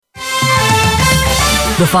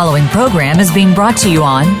The following program is being brought to you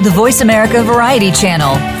on the Voice America Variety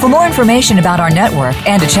Channel. For more information about our network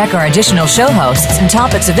and to check our additional show hosts and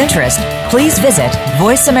topics of interest, please visit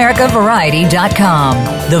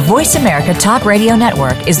voiceamericavariety.com. The Voice America Talk Radio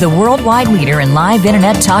Network is the worldwide leader in live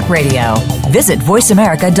Internet talk radio. Visit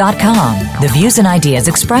voiceamerica.com. The views and ideas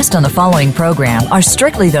expressed on the following program are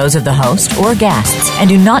strictly those of the host or guests and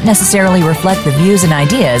do not necessarily reflect the views and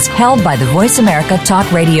ideas held by the Voice America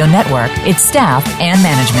Talk Radio Network, its staff, and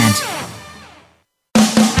management.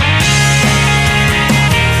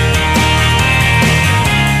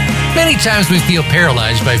 Many times we feel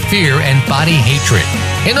paralyzed by fear and body hatred.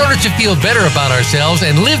 In order to feel better about ourselves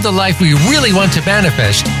and live the life we really want to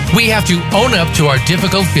manifest, we have to own up to our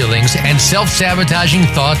difficult feelings and self-sabotaging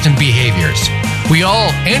thoughts and behaviors. We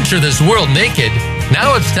all enter this world naked.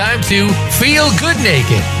 Now it's time to feel good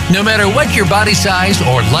naked. No matter what your body size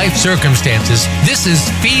or life circumstances, this is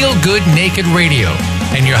Feel Good Naked Radio.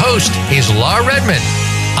 And your host is Laura Redmond.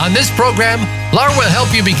 On this program, Laura will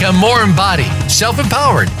help you become more embodied,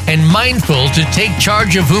 self-empowered, and mindful to take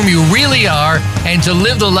charge of whom you really are and to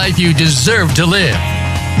live the life you deserve to live.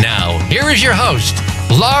 Now, here is your host,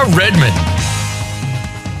 Laura Redmond.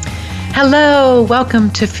 Hello, welcome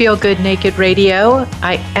to Feel Good Naked Radio.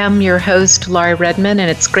 I am your host, Laura Redmond, and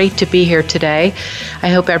it's great to be here today. I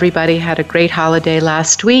hope everybody had a great holiday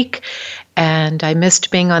last week, and I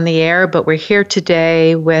missed being on the air, but we're here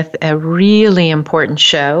today with a really important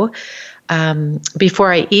show.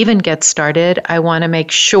 Before I even get started, I want to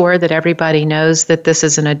make sure that everybody knows that this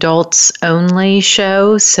is an adults-only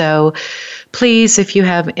show. So please, if you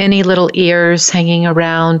have any little ears hanging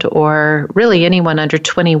around or really anyone under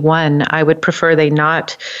 21, I would prefer they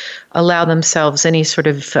not allow themselves any sort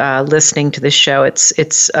of listening to this show.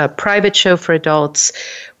 It's a private show for adults.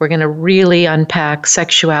 We're going to really unpack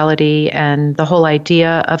sexuality and the whole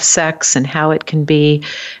idea of sex and how it can be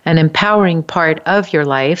an empowering part of your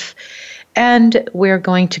life. And we're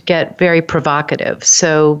going to get very provocative.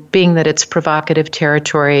 So being that it's provocative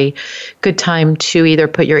territory, good time to either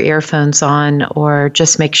put your earphones on or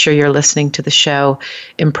just make sure you're listening to the show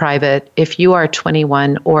in private if you are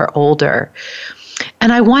 21 or older.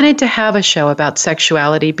 And I wanted to have a show about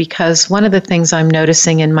sexuality because one of the things I'm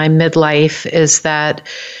noticing in my midlife is that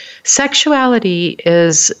sexuality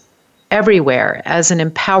is everywhere as an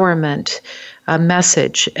empowerment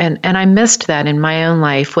message. And I missed that in my own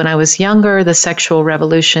life. When I was younger, the sexual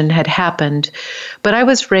revolution had happened, but I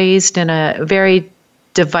was raised in a very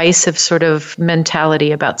divisive sort of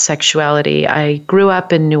mentality about sexuality. I grew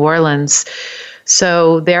up in New Orleans.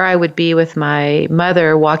 So there I would be with my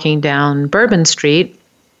mother walking down Bourbon Street.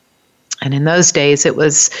 And in those days, it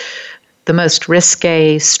was the most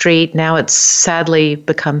risque street. Now it's sadly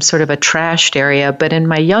become sort of a trashed area. But in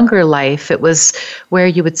my younger life, it was where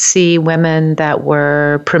you would see women that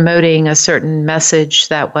were promoting a certain message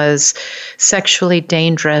that was sexually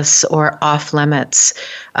dangerous or off limits.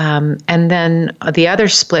 And then the other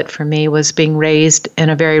split for me was being raised in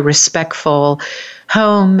a very respectful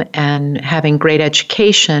home and having great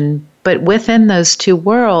education. But within those two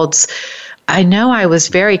worlds, I know I was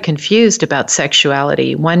very confused about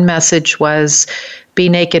sexuality. One message was be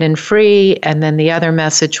naked and free, and then the other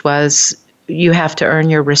message was you have to earn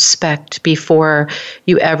your respect before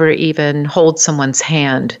you ever even hold someone's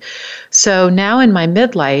hand. So now in my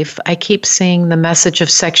midlife, I keep seeing the message of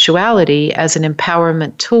sexuality as an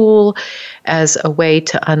empowerment tool, as a way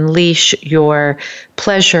to unleash your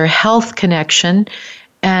pleasure health connection.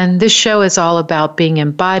 And this show is all about being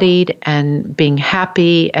embodied and being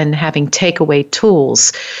happy and having takeaway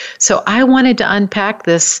tools. So I wanted to unpack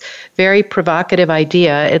this very provocative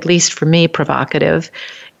idea, at least for me, provocative,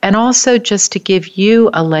 and also just to give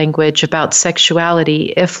you a language about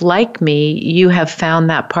sexuality if, like me, you have found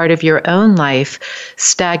that part of your own life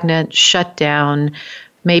stagnant, shut down,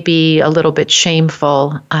 maybe a little bit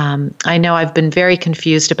shameful. I know I've been very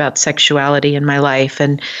confused about sexuality in my life,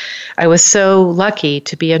 and I was so lucky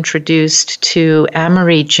to be introduced to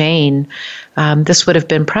Amory Jane. This would have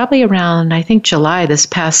been probably around, I think, July this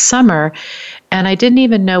past summer, and I didn't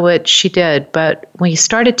even know what she did, but we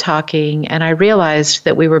started talking, and I realized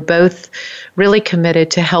that we were both really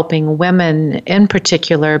committed to helping women in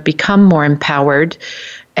particular become more empowered.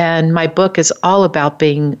 And my book is all about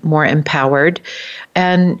being more empowered.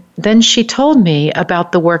 And then she told me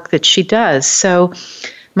about the work that she does. So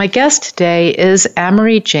my guest today is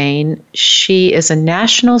Amory Jane. She is a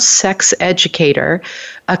national sex educator,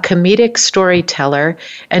 a comedic storyteller,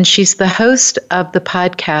 and she's the host of the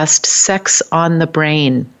podcast Sex on the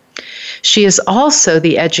Brain. She is also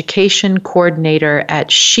the education coordinator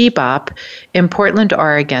at She Bop in Portland,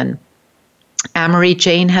 Oregon. Amory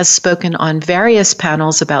Jane has spoken on various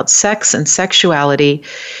panels about sex and sexuality.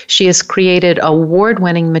 She has created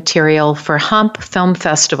award-winning material for Hump Film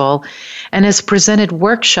Festival and has presented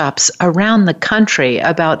workshops around the country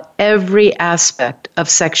about every aspect of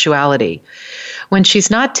sexuality. When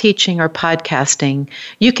she's not teaching or podcasting,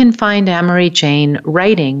 you can find Amory Jane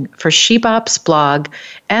writing for She-Bop's blog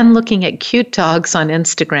and looking at cute dogs on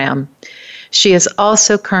Instagram. She is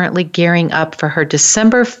also currently gearing up for her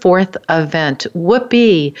December 4th event,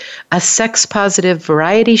 Whoopee, a sex-positive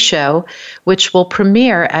variety show, which will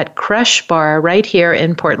premiere at Crush Bar right here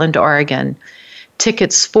in Portland, Oregon.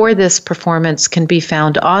 Tickets for this performance can be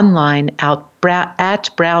found online at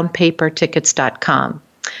brownpapertickets.com.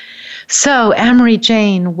 So, Amory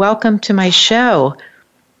Jane, welcome to my show.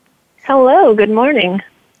 Hello, good morning.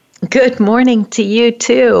 Good morning to you,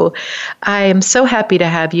 too. I am so happy to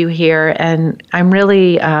have you here, and I'm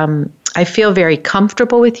really, I feel very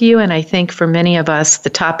comfortable with you, and I think for many of us,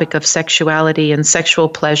 the topic of sexuality and sexual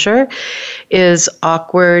pleasure is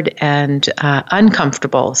awkward and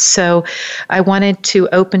uncomfortable. So I wanted to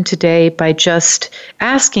open today by just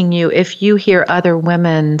asking you if you hear other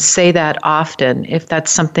women say that often, if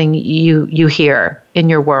that's something you hear in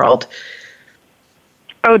your world.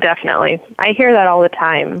 Oh, definitely. I hear that all the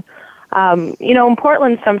time. In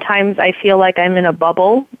Portland, sometimes I feel like I'm in a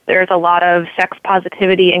bubble. There's a lot of sex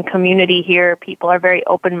positivity and community here. People are very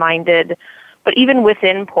open-minded. But even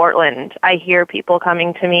within Portland, I hear people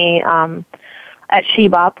coming to me at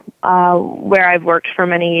She-Bop, where I've worked for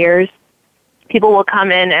many years. People will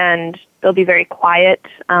come in and they'll be very quiet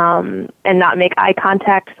and not make eye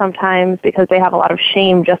contact sometimes because they have a lot of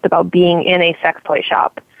shame just about being in a sex toy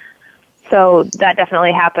shop. So that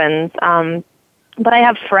definitely happens. But I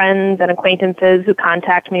have friends and acquaintances who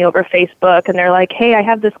contact me over Facebook, and they're like, hey, I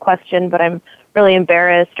have this question, but I'm really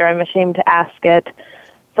embarrassed or I'm ashamed to ask it.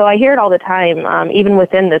 So I hear it all the time, even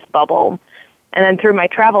within this bubble. And then through my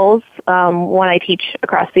travels, when I teach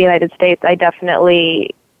across the United States, I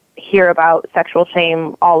definitely hear about sexual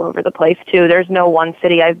shame all over the place, too. There's no one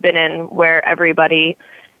city I've been in where everybody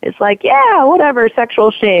is like, yeah, whatever,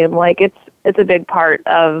 sexual shame. Like, it's a big part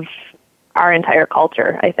of our entire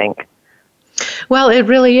culture, I think. Well, it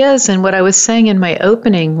really is. And what I was saying in my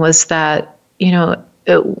opening was that,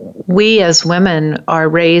 we as women are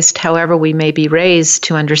raised however we may be raised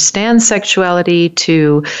to understand sexuality,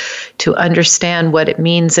 to understand what it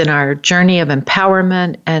means in our journey of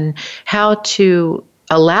empowerment and how to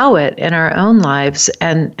allow it in our own lives.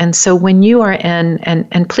 And so when you are in,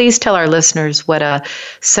 and please tell our listeners what a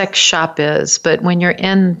sex shop is, but when you're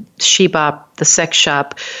in She-Bop, the sex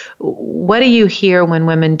shop, what do you hear when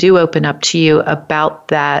women do open up to you about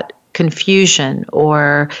that confusion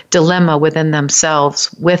or dilemma within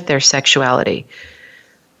themselves with their sexuality?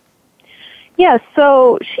 Yeah,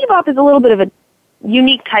 so She-Bop is a little bit of a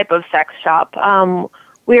unique type of sex shop.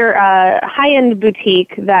 We're a high-end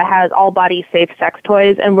boutique that has all-body safe sex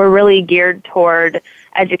toys, and we're really geared toward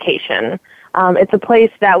education. It's a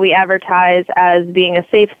place that we advertise as being a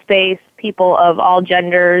safe space. People of all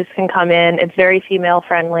genders can come in. It's very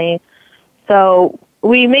female-friendly. So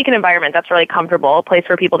we make an environment that's really comfortable, a place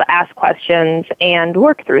for people to ask questions and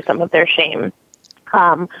work through some of their shame,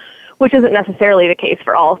 which isn't necessarily the case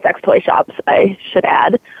for all sex toy shops, I should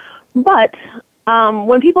add. But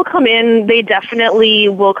when people come in, they definitely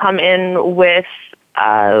will come in with,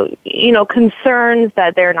 concerns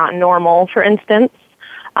that they're not normal, for instance.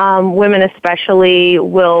 Women especially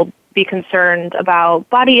will be concerned about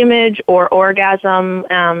body image or orgasm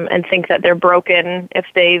and think that they're broken if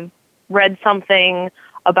they've read something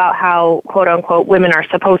about how, quote-unquote, women are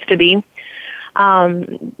supposed to be,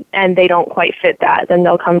 and they don't quite fit that. Then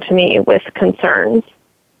they'll come to me with concerns.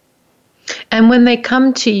 And when they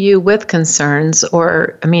come to you with concerns,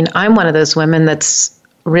 I'm one of those women that's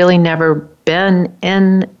really never been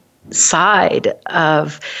inside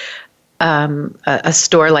of a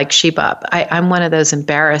store like She-Bop. I'm one of those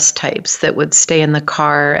embarrassed types that would stay in the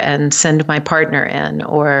car and send my partner in,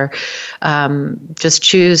 or just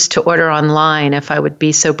choose to order online if I would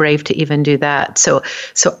be so brave to even do that. So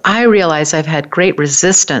I realize I've had great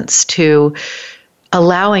resistance to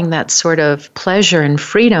allowing that sort of pleasure and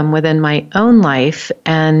freedom within my own life.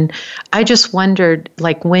 And I just wondered,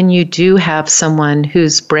 like, when you do have someone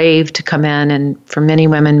who's brave to come in, and for many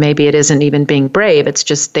women, maybe it isn't even being brave, it's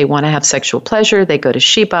just they want to have sexual pleasure, they go to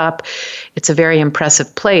She-Bop. It's a very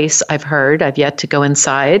impressive place, I've heard. I've yet to go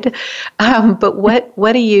inside. But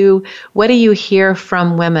what do you hear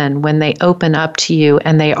from women when they open up to you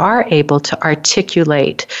and they are able to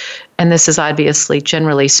articulate? And this is obviously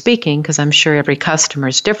generally speaking, because I'm sure every customer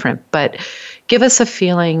is different, but give us a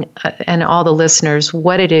feeling, and all the listeners,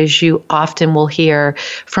 what it is you often will hear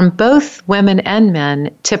from both women and men,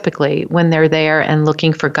 typically, when they're there and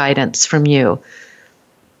looking for guidance from you.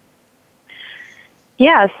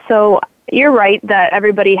 Yeah, so you're right that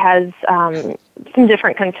everybody has some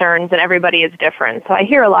different concerns and everybody is different. So I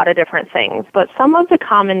hear a lot of different things, but some of the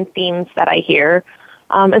common themes that I hear,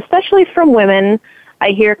 especially from women,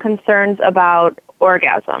 I hear concerns about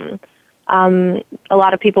orgasm. A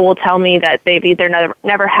lot of people will tell me that they've either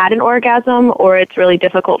never had an orgasm or it's really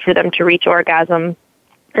difficult for them to reach orgasm,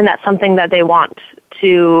 and that's something that they want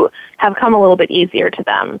to have come a little bit easier to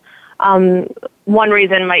them. One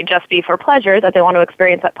reason might just be for pleasure, that they want to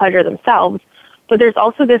experience that pleasure themselves. But there's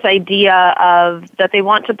also this idea of that they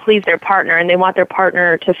want to please their partner, and they want their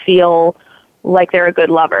partner to feel like they're a good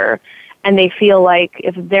lover. And they feel like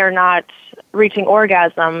if they're not reaching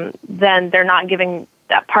orgasm, then they're not giving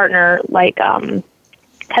that partner like kind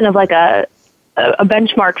of like a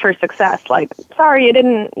benchmark for success. Like, sorry, you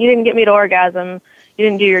didn't get me to orgasm. You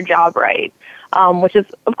didn't do your job right. Which is,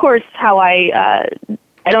 of course, how I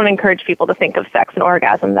don't encourage people to think of sex and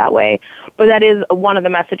orgasm that way, but that is one of the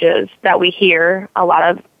messages that we hear a lot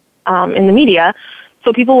of in the media.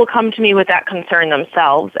 So people will come to me with that concern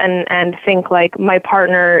themselves and think like my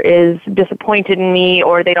partner is disappointed in me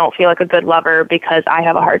or they don't feel like a good lover because I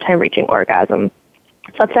have a hard time reaching orgasm.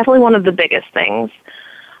 So that's definitely one of the biggest things.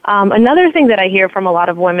 Another thing that I hear from a lot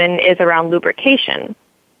of women is around lubrication.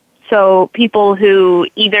 So people who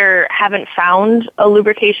either haven't found a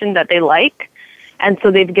lubrication that they like, and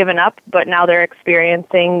so they've given up, but now they're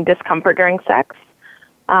experiencing discomfort during sex.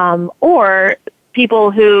 Or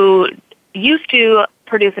people who used to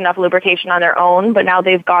produce enough lubrication on their own, but now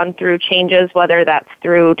they've gone through changes, whether that's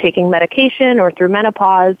through taking medication or through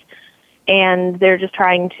menopause, and they're just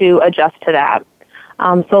trying to adjust to that.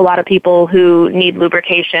 So a lot of people who need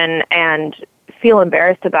lubrication and feel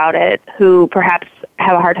embarrassed about it, who perhaps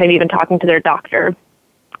have a hard time even talking to their doctor,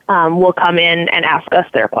 will come in and ask us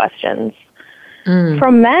their questions.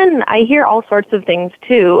 From men, I hear all sorts of things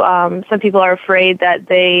too. Some people are afraid that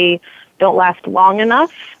they don't last long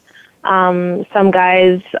enough. Some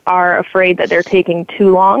guys are afraid that they're taking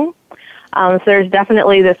too long. So there's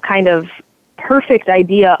definitely this kind of perfect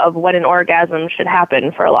idea of what an orgasm should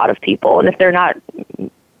happen for a lot of people. And if they're not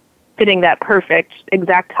fitting that perfect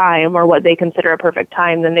exact time or what they consider a perfect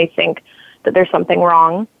time, then they think that there's something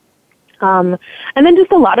wrong. And then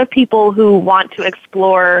just a lot of people who want to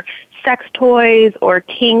explore sex toys or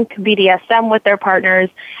kink, BDSM with their partners,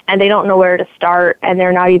 and they don't know where to start, and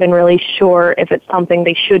they're not even really sure if it's something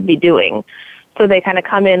they should be doing. So they kind of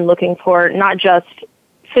come in looking for not just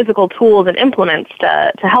physical tools and implements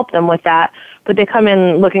to help them with that, but they come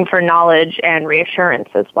in looking for knowledge and reassurance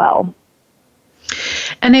as well.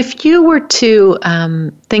 And if you were to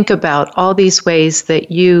think about all these ways that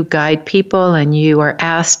you guide people and you are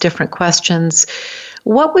asked different questions,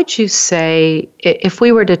 what would you say if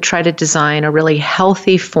we were to try to design a really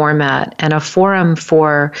healthy format and a forum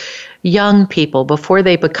for young people before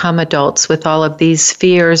they become adults with all of these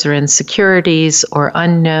fears or insecurities or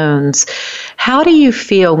unknowns? How do you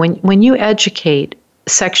feel when you educate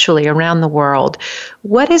sexually around the world?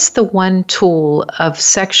 What is the one tool of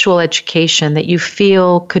sexual education that you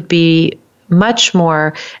feel could be much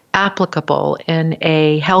more applicable in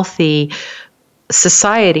a healthy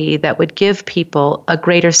society that would give people a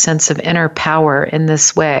greater sense of inner power in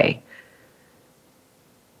this way?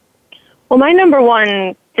 Well, my number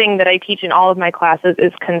one thing that I teach in all of my classes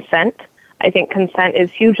is consent. I think consent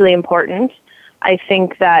is hugely important. I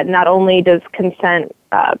think that not only does consent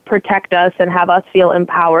protect us and have us feel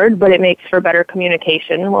empowered, but it makes for better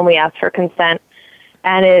communication when we ask for consent.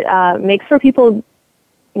 And it makes for people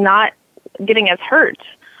not getting as hurt.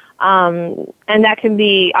 And that can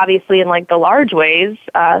be obviously in like the large ways.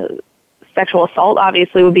 Sexual assault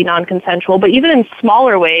obviously would be non-consensual, but even in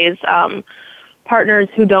smaller ways, partners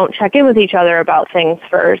who don't check in with each other about things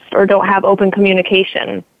first or don't have open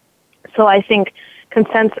communication. So I think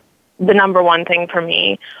consent's the number one thing for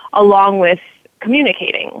me, along with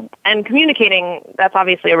communicating. And communicating, that's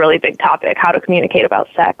obviously a really big topic, how to communicate about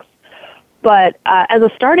sex. But as a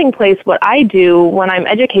starting place, what I do when I'm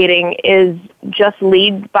educating is just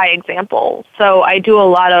lead by example. So I do a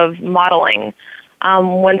lot of modeling.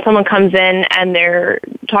 When someone comes in and they're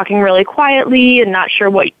talking really quietly and not sure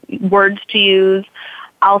what words to use,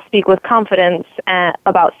 I'll speak with confidence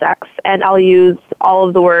about sex, and I'll use all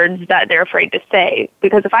of the words that they're afraid to say.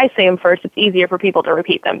 Because if I say them first, it's easier for people to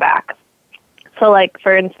repeat them back. So like,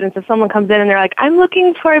 for instance, if someone comes in and they're like, I'm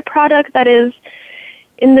looking for a product that is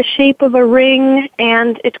in the shape of a ring,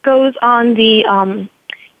 and it goes on the, and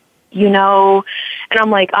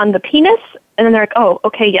I'm like, on the penis? And then they're like, oh,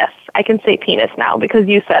 okay, yes, I can say penis now because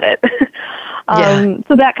you said it.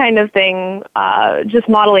 So that kind of thing, just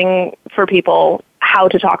modeling for people how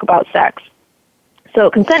to talk about sex. So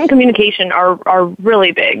consent and communication are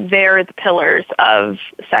really big. They're the pillars of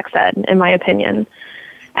sex ed, in my opinion.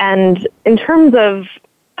 And in terms of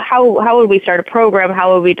how would we start a program,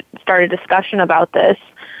 how would we start a discussion about this,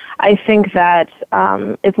 I think that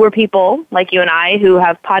if we're people like you and I who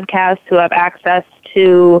have podcasts, who have access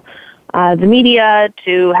to the media,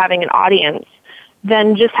 to having an audience,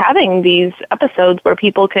 then just having these episodes where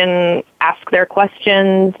people can ask their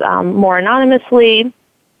questions more anonymously,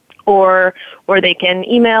 or they can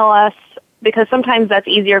email us, because sometimes that's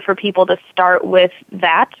easier for people to start with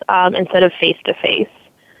that instead of face-to-face.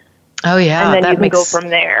 Oh, yeah. And then you can go from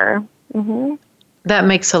there. Mm-hmm. That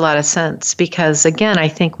makes a lot of sense because, again, I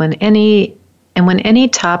think when any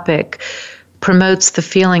topic promotes the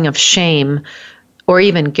feeling of shame or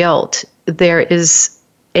even guilt, there is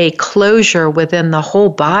a closure within the whole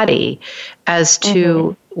body as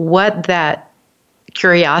to what that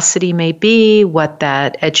curiosity may be, what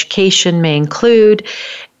that education may include.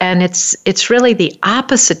 And it's really the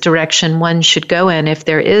opposite direction one should go in. If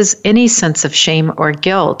there is any sense of shame or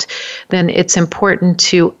guilt, then it's important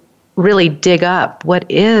to really dig up what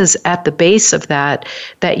is at the base of that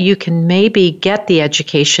you can maybe get the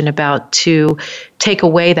education about to take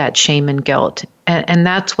away that shame and guilt. And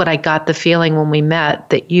that's what I got the feeling when we met,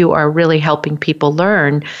 that you are really helping people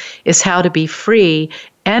learn, is how to be free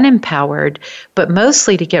and empowered, but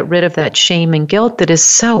mostly to get rid of that shame and guilt that is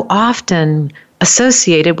so often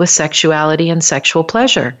associated with sexuality and sexual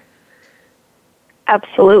pleasure.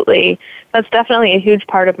 Absolutely. That's definitely a huge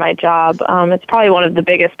part of my job. It's probably one of the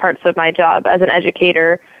biggest parts of my job as an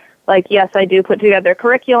educator. Like, yes, I do put together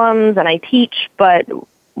curriculums and I teach, but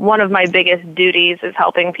one of my biggest duties is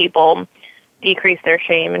helping people decrease their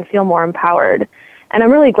shame and feel more empowered. And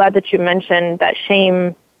I'm really glad that you mentioned that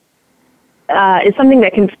shame is something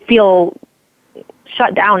that can feel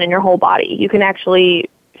shut down in your whole body. You can actually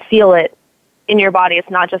feel it in your body. It's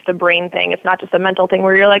not just a brain thing. It's not just a mental thing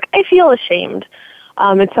where you're like, I feel ashamed.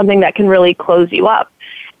 It's something that can really close you up.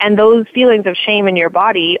 And those feelings of shame in your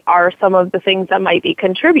body are some of the things that might be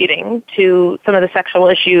contributing to some of the sexual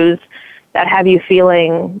issues that have you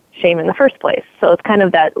feeling shame in the first place. So it's kind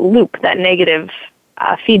of that loop, that negative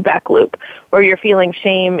feedback loop, where you're feeling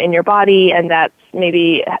shame in your body, and that's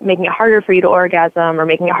maybe making it harder for you to orgasm or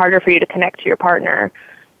making it harder for you to connect to your partner.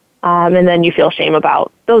 And then you feel shame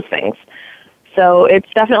about those things. So it's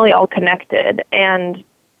definitely all connected. And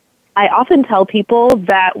I often tell people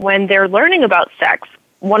that when they're learning about sex,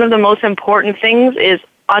 one of the most important things is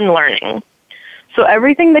unlearning. So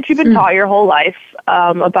everything that you've been taught your whole life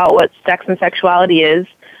about what sex and sexuality is,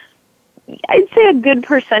 I'd say a good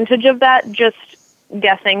percentage of that, just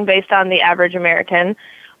guessing based on the average American,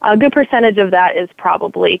 a good percentage of that is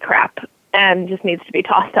probably crap and just needs to be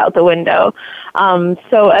tossed out the window.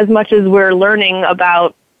 So as much as we're learning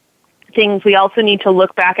about things, we also need to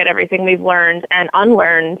look back at everything we've learned and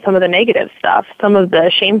unlearn some of the negative stuff, some of the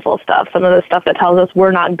shameful stuff, some of the stuff that tells us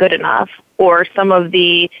we're not good enough, or some of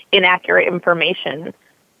the inaccurate information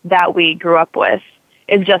that we grew up with.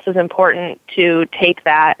 Is just as important to take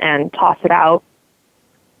that and toss it out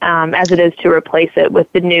as it is to replace it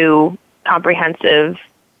with the new, comprehensive,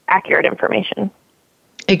 accurate information.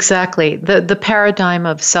 Exactly. The paradigm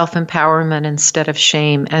of self-empowerment instead of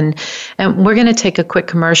shame. And we're going to take a quick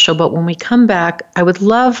commercial, but when we come back, I would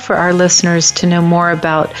love for our listeners to know more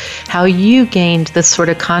about how you gained the sort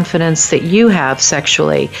of confidence that you have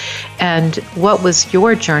sexually, and what was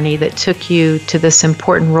your journey that took you to this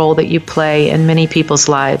important role that you play in many people's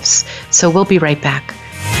lives. So we'll be right back.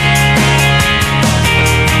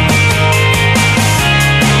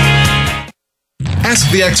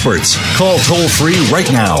 Ask the experts. Call toll-free right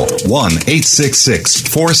now,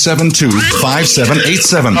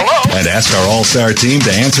 1-866-472-5787. And ask our All-Star team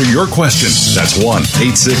to answer your question. That's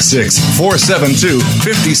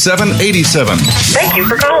 1-866-472-5787. Thank you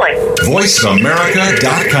for calling.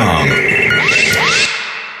 VoiceAmerica.com.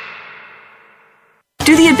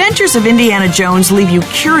 Do the adventures of Indiana Jones leave you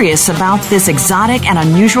curious about this exotic and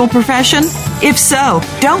unusual profession? If so,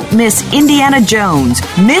 don't miss Indiana Jones,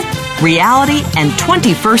 Myth, Reality, and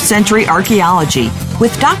 21st Century Archaeology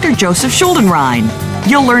with Dr. Joseph Schuldenrein.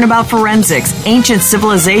 You'll learn about forensics, ancient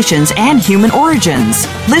civilizations, and human origins.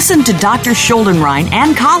 Listen to Dr. Schuldenrein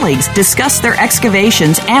and colleagues discuss their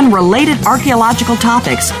excavations and related archaeological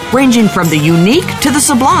topics, ranging from the unique to the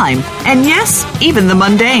sublime, and yes, even the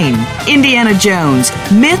mundane. Indiana Jones,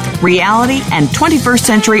 Myth, Reality, and 21st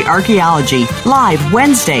Century Archaeology, live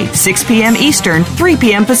Wednesday, 6 p.m. Eastern, 3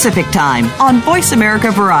 p.m. Pacific Time on Voice America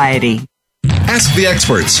Variety. Ask the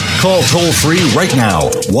experts. Call toll-free right now,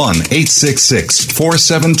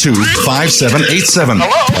 1-866-472-5787.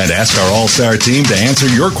 And ask our All-Star team to answer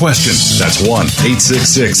your question. That's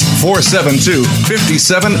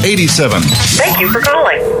 1-866-472-5787. Thank you for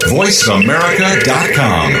calling.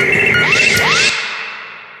 VoiceAmerica.com.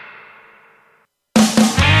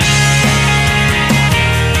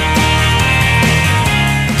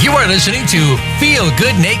 You are listening to Feel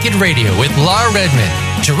Good Naked Radio with Laura Redmond.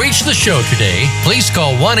 To reach the show today, please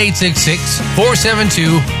call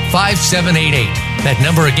 1-866-472-5788. That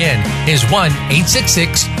number again is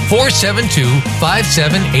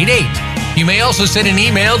 1-866-472-5788. You may also send an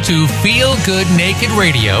email to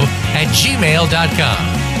feelgoodnakedradio@gmail.com.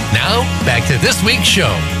 Now, back to this week's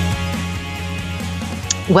show.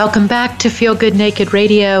 Welcome back to Feel Good Naked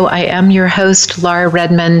Radio. I am your host, Laura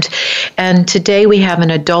Redmond, and today we have an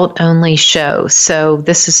adult-only show. So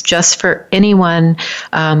this is just for anyone,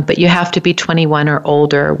 but you have to be 21 or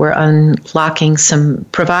older. We're unlocking some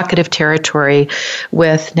provocative territory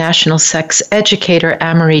with national sex educator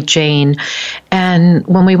Amory Jane. And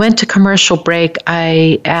when we went to commercial break,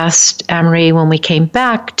 I asked Amory when we came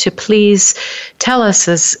back to please tell us,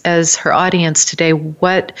 as her audience today,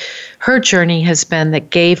 what her journey has been that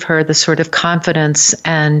gave her the sort of confidence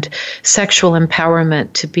and sexual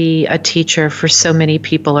empowerment to be a teacher for so many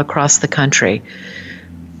people across the country.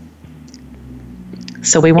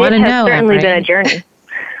 So we want to know. It has certainly Amory. been a journey.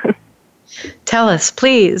 Tell us,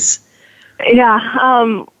 please. Yeah.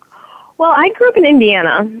 Well, I grew up in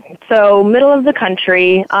Indiana, so middle of the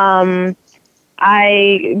country.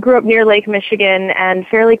 I grew up near Lake Michigan and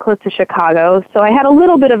fairly close to Chicago, so I had a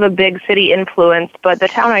little bit of a big city influence, but the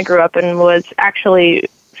town I grew up in was actually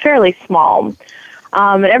fairly small.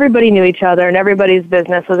 And everybody knew each other, and everybody's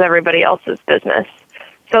business was everybody else's business.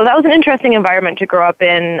 So that was an interesting environment to grow up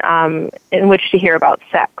in which to hear about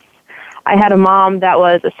sex. I had a mom that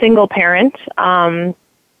was a single parent,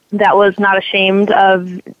 that was not ashamed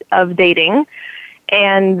of dating.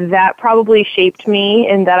 And that probably shaped me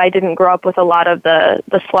in that I didn't grow up with a lot of the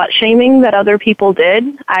slut shaming that other people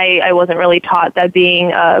did. I wasn't really taught that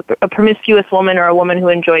being a promiscuous woman or a woman who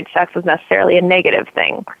enjoyed sex was necessarily a negative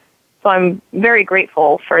thing. So I'm very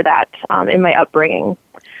grateful for that in my upbringing.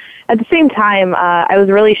 At the same time, I was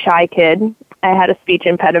a really shy kid. I had a speech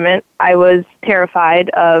impediment. I was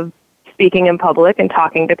terrified of speaking in public and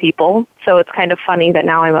talking to people. So it's kind of funny that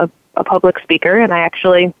now I'm a public speaker and I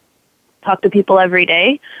actually talk to people every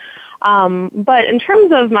day. But in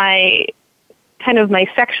terms of my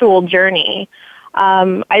sexual journey,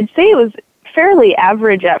 I'd say it was fairly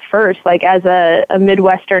average at first. Like as a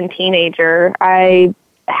Midwestern teenager, I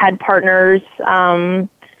had partners,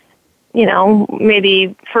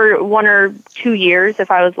 maybe for 1 or 2 years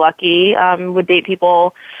if I was lucky, would date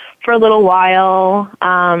people for a little while.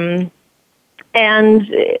 And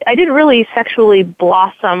I didn't really sexually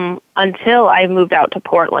blossom until I moved out to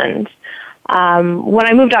Portland. When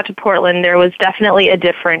I moved out to Portland, there was definitely a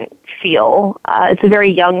different feel. It's a very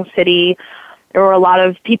young city. There were a lot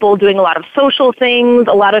of people doing a lot of social things,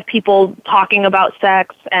 a lot of people talking about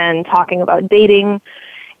sex and talking about dating.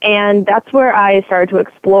 And that's where I started to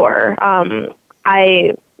explore.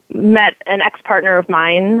 I met an ex-partner of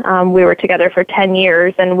mine. We were together for 10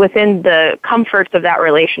 years, and within the comforts of that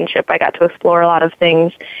relationship, I got to explore a lot of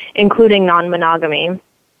things, including non-monogamy.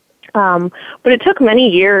 But it took many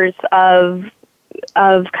years of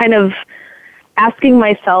kind of asking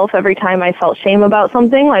myself every time I felt shame about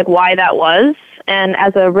something, like why that was. And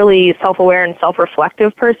as a really self-aware and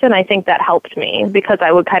self-reflective person, I think that helped me because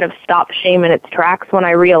I would kind of stop shame in its tracks when I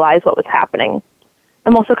realized what was happening.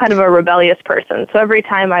 I'm also kind of a rebellious person. So every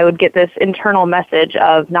time I would get this internal message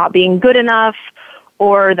of not being good enough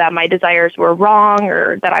or that my desires were wrong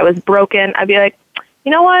or that I was broken, I'd be like,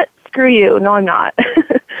 you know what? Screw you. No, I'm not.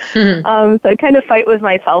 So I kind of fight with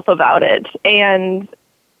myself about it. And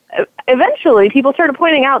eventually people started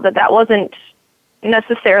pointing out that that wasn't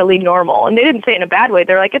necessarily normal. And they didn't say it in a bad way.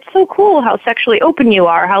 They're like, it's so cool how sexually open you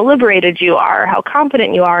are, how liberated you are, how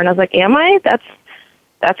confident you are. And I was like, am I?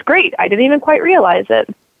 That's great. I didn't even quite realize it.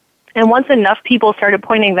 And once enough people started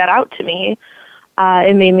pointing that out to me,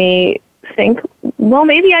 it made me think, well,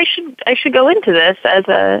 maybe I should go into this as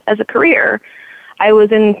a career. I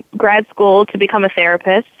was in grad school to become a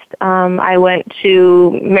therapist. I went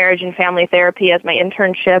to marriage and family therapy as my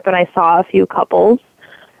internship, and I saw a few couples.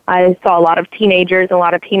 I saw a lot of teenagers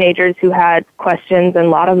who had questions and a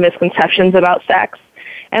lot of misconceptions about sex.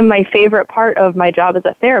 And my favorite part of my job as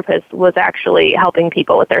a therapist was actually helping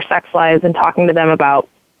people with their sex lives and talking to them about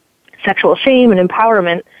sexual shame and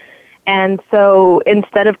empowerment. And so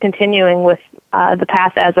instead of continuing with the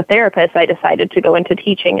path as a therapist, I decided to go into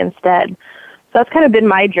teaching instead. that's kind of been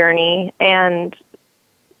my journey, and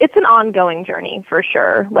it's an ongoing journey for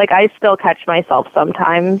sure. Like, I still catch myself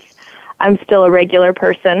sometimes. I'm still a regular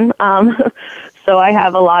person, so I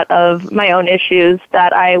have a lot of my own issues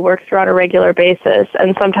that I work through on a regular basis,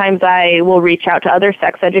 and sometimes I will reach out to other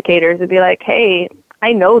sex educators and be like, hey,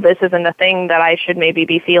 I know this isn't a thing that I should maybe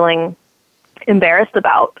be feeling embarrassed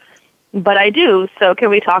about, but I do, so can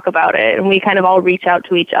we talk about it? And we kind of all reach out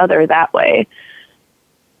to each other that way.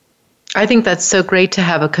 I think that's so great to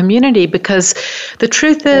have a community, because the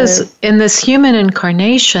truth is, in this human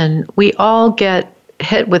incarnation, we all get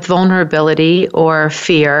hit with vulnerability or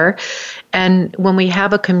fear. And when we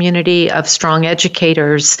have a community of strong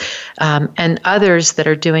educators and others that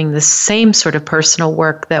are doing the same sort of personal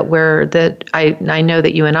work that I know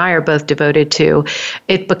that you and I are both devoted to,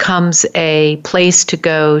 it becomes a place to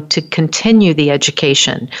go to continue the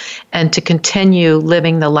education and to continue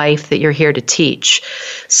living the life that you're here to teach.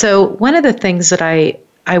 So one of the things that I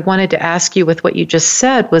wanted to ask you with what you just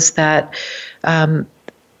said was that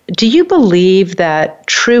do you believe that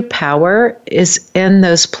true power is in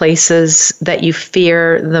those places that you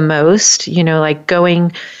fear the most? You know, like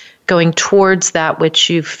going towards that which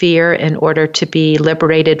you fear in order to be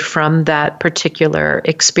liberated from that particular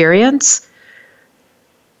experience?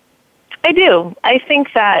 I do. I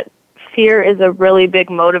think that fear is a really big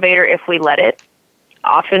motivator if we let it.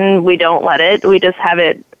 Often we don't let it. We just have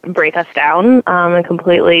it break us down and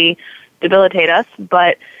completely debilitate us.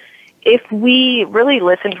 But if we really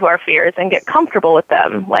listen to our fears and get comfortable with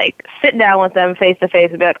them, like sit down with them face to face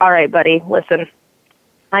and be like, all right, buddy, listen,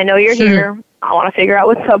 I know you're here. I want to figure out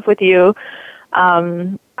what's up with you.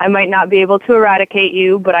 I might not be able to eradicate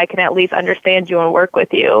you, but I can at least understand you and work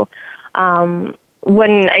with you.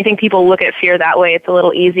 When I think people look at fear that way, it's a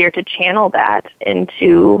little easier to channel that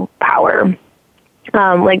into power.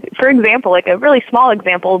 Like, for example, like a really small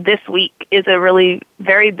example, this week is a really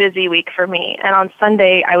very busy week for me. And on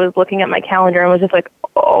Sunday, I was looking at my calendar and was just like,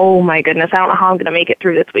 oh my goodness, I don't know how I'm going to make it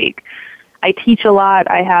through this week. I teach a lot.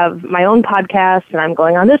 I have my own podcast, and I'm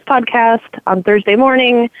going on this podcast on Thursday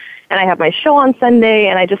morning, and I have my show on Sunday,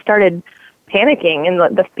 and I just started panicking,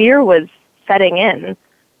 and the fear was setting in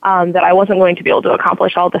that I wasn't going to be able to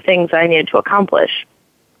accomplish all the things that I needed to accomplish.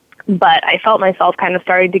 But I felt myself kind of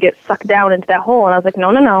starting to get sucked down into that hole, and I was like,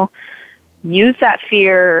 no. Use that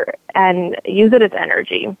fear and use it as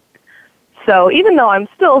energy. So even though I'm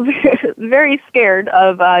still very scared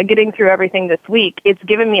of getting through everything this week, it's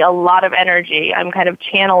given me a lot of energy. I'm kind of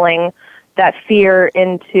channeling that fear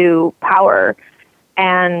into power,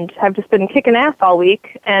 and have just been kicking ass all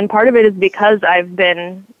week. And part of it is because I've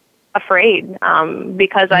been afraid,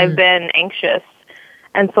 because I've been anxious.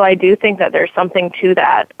 And so I do think that there's something to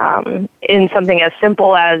that in something as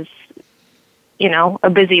simple as, you know, a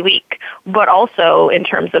busy week, but also in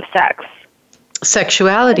terms of sex.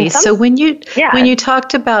 Sexuality. So when you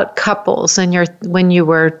talked about couples and when you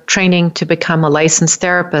were training to become a licensed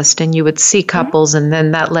therapist, and you would see couples, and then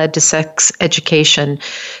that led to sex education,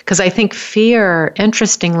 because I think fear,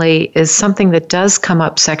 interestingly, is something that does come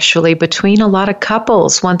up sexually between a lot of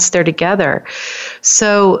couples once they're together.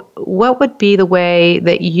 So what would be the way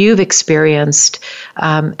that you've experienced,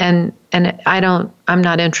 and I'm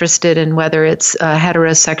not interested in whether it's a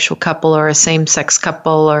heterosexual couple or a same-sex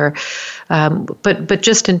couple, or, but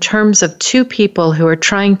just in terms of two people who are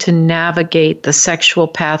trying to navigate the sexual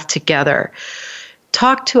path together.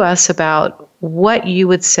 Talk to us about what you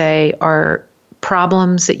would say are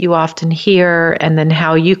problems that you often hear, and then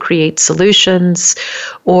how you create solutions,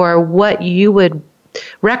 or what you would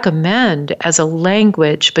recommend as a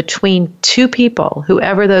language between two people,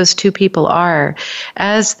 whoever those two people are,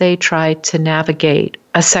 as they try to navigate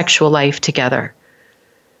a sexual life together.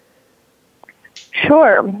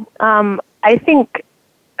 Sure. I think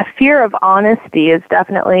a fear of honesty is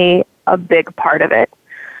definitely a big part of it.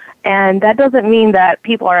 And that doesn't mean that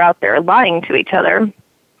people are out there lying to each other.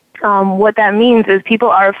 What that means is people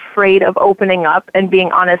are afraid of opening up and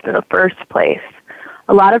being honest in the first place.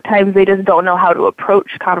 A lot of times they just don't know how to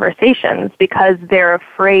approach conversations because they're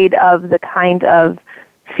afraid of the kind of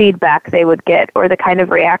feedback they would get or the kind of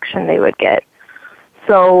reaction they would get.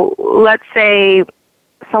 So let's say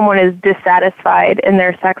someone is dissatisfied in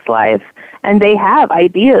their sex life and they have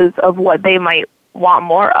ideas of what they might want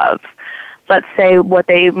more of. Let's say what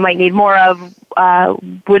they might need more of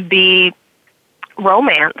would be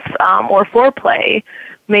romance or foreplay.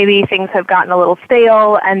 Maybe things have gotten a little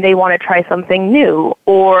stale and they want to try something new.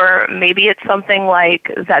 Or maybe it's something like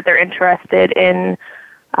that they're interested in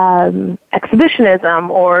exhibitionism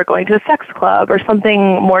or going to a sex club or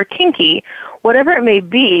something more kinky. Whatever it may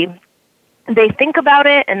be, they think about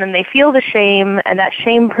it and then they feel the shame, and that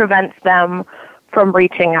shame prevents them from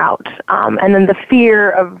reaching out. And then the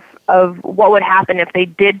fear of what would happen if they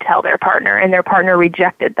did tell their partner and their partner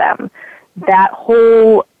rejected them. That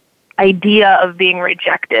whole idea of being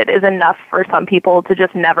rejected is enough for some people to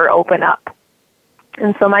just never open up.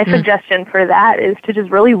 And so my suggestion for that is to just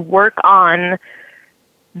really work on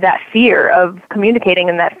that fear of communicating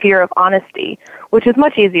and that fear of honesty, which is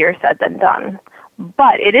much easier said than done.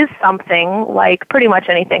 But it is something, like pretty much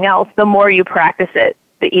anything else, the more you practice it,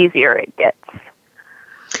 the easier it gets.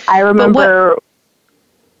 I remember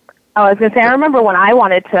when I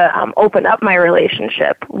wanted to open up my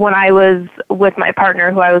relationship, when I was with my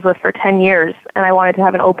partner who I was with for 10 years, and I wanted to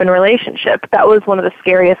have an open relationship. That was one of the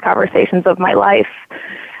scariest conversations of my life.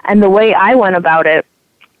 And the way I went about it,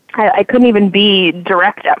 I couldn't even be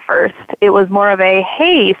direct at first. It was more of a,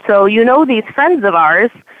 hey, so these friends of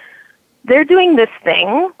ours, they're doing this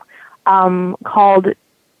thing called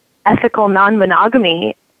ethical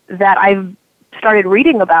non-monogamy that I've started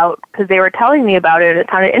reading about because they were telling me about it. It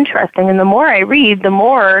sounded interesting. And the more I read, the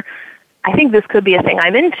more I think this could be a thing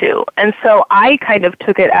I'm into. And so I kind of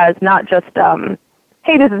took it as not just,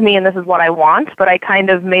 hey, this is me and this is what I want, but I kind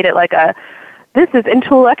of made it like this is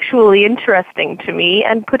intellectually interesting to me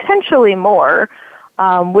and potentially more.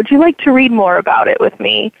 Would you like to read more about it with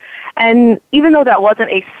me? And even though that wasn't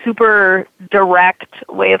a super direct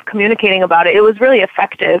way of communicating about it, it was really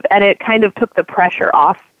effective, and it kind of took the pressure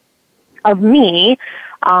off of me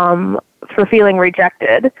for feeling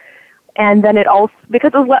rejected. And then it also,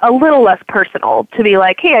 because it was a little less personal to be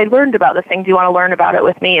like, hey, I learned about this thing. Do you want to learn about it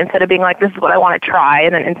with me? Instead of being like, this is what I want to try,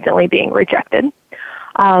 and then instantly being rejected.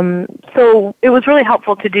 So it was really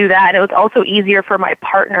helpful to do that. And it was also easier for my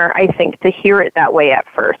partner, I think, to hear it that way at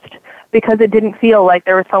first, because it didn't feel like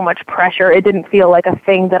there was so much pressure. It didn't feel like a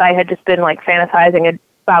thing that I had just been like fantasizing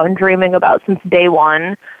about and dreaming about since day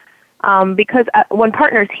one. Because when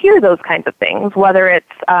partners hear those kinds of things, whether it's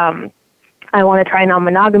I want to try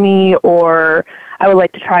non-monogamy or I would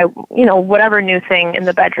like to try, whatever new thing in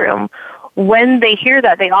the bedroom, when they hear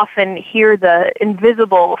that, they often hear the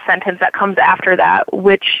invisible sentence that comes after that,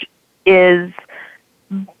 which is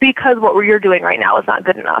because what you're doing right now is not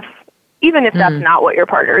good enough, even if that's not what your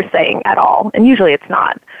partner is saying at all. And usually it's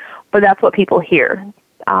not, but that's what people hear.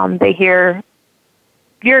 They hear,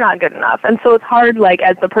 you're not good enough. And so it's hard, like,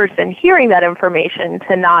 as the person hearing that information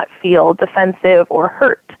to not feel defensive or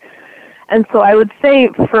hurt. And so I would say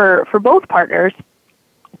for both partners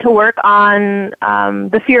to work on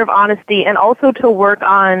the fear of honesty, and also to work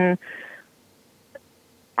on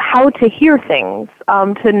how to hear things,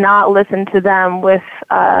 to not listen to them with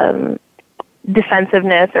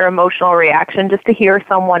defensiveness or emotional reaction, just to hear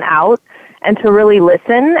someone out and to really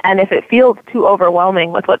listen. And if it feels too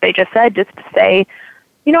overwhelming with what they just said, just to say,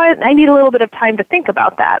 I need a little bit of time to think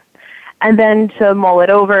about that. And then to mull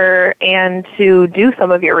it over and to do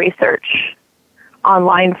some of your research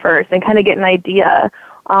online first and kind of get an idea.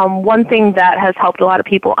 One thing that has helped a lot of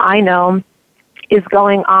people I know is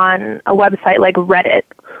going on a website like Reddit,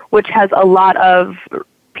 which has a lot of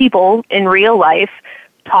people in real life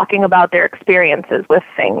talking about their experiences with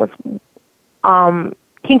things,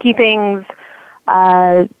 kinky things,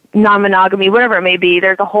 non-monogamy, whatever it may be.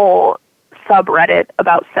 There's a whole subreddit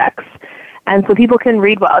about sex. And so people can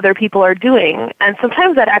read what other people are doing. And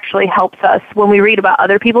sometimes that actually helps us when we read about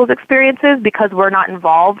other people's experiences, because we're not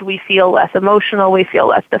involved. We feel less emotional. We feel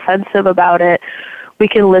less defensive about it. We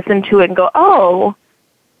can listen to it and go, oh,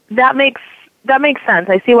 that makes sense.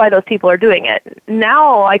 I see why those people are doing it.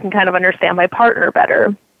 Now I can kind of understand my partner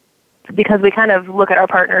better, because we kind of look at our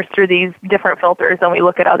partners through these different filters than we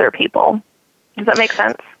look at other people. Does that make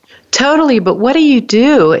sense? Totally, but what do you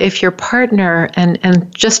do if your partner,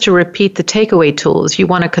 and just to repeat the takeaway tools, you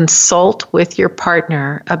want to consult with your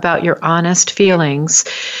partner about your honest feelings,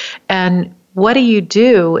 and what do you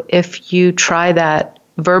do if you try that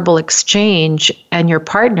verbal exchange and your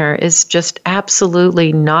partner is just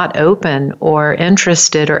absolutely not open or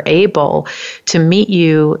interested or able to meet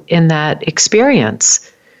you in that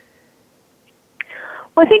experience?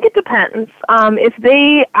 Well, I think it depends. If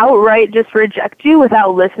they outright just reject you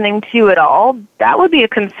without listening to you at all, that would be a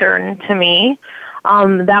concern to me.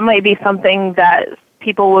 That might be something that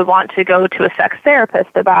people would want to go to a sex therapist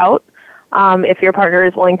about, if your partner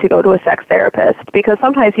is willing to go to a sex therapist, because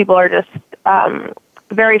sometimes people are just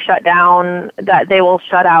very shut down, that they will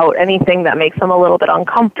shut out anything that makes them a little bit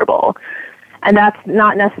uncomfortable. And that's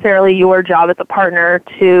not necessarily your job as a partner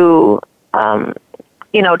to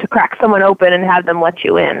to crack someone open and have them let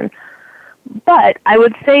you in. But I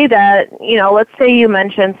would say that, let's say you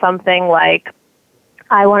mentioned something like,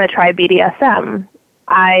 I want to try BDSM.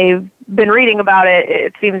 I've been reading about it.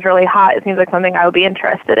 It seems really hot. It seems like something I would be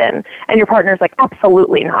interested in. And your partner's like,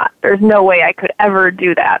 absolutely not. There's no way I could ever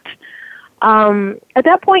do that. At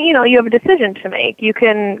that point, you have a decision to make. You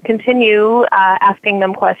can continue asking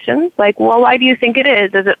them questions like, well, why do you think it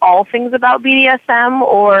is? Is it all things about BDSM,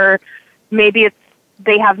 or maybe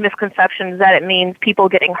they have misconceptions that it means people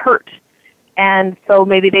getting hurt? And so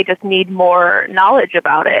maybe they just need more knowledge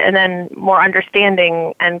about it and then more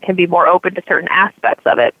understanding and can be more open to certain aspects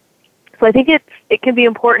of it. So I think it can be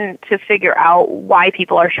important to figure out why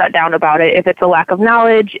people are shut down about it, if it's a lack of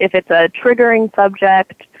knowledge, if it's a triggering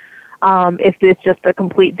subject, if it's just a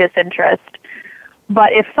complete disinterest.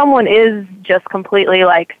 But if someone is just completely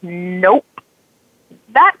like, nope,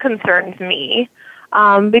 that concerns me.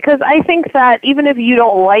 Because I think that even if you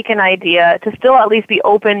don't like an idea, to still at least be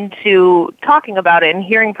open to talking about it and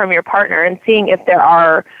hearing from your partner and seeing if there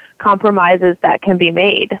are compromises that can be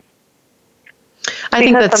made. I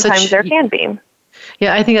think that's sometimes there can be.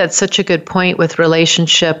 Yeah, I think that's such a good point with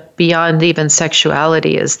relationship beyond even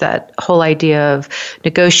sexuality, is that whole idea of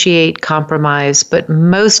negotiate, compromise, but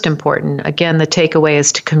most important, again, the takeaway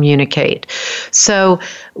is to communicate. So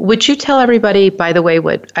would you tell everybody, by the way,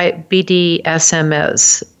 what BDSM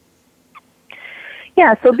is?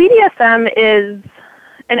 Yeah, so BDSM is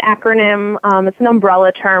an acronym. It's an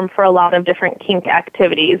umbrella term for a lot of different kink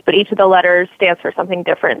activities, but each of the letters stands for something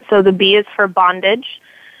different. So the B is for bondage.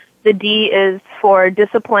 The D is for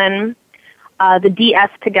discipline. The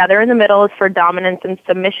DS together in the middle is for dominance and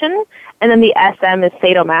submission. And then the SM is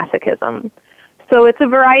sadomasochism. So it's a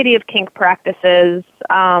variety of kink practices,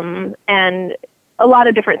 and a lot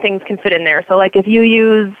of different things can fit in there. So like if you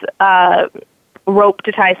use rope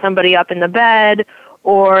to tie somebody up in the bed,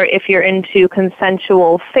 or if you're into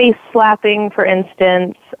consensual face slapping, for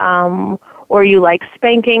instance, or you like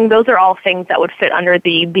spanking, those are all things that would fit under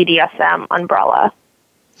the BDSM umbrella.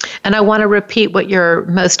 And I want to repeat what your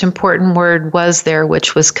most important word was there,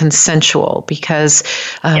 which was consensual, because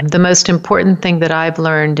the most important thing that I've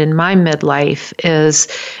learned in my midlife is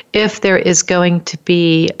if there is going to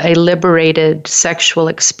be a liberated sexual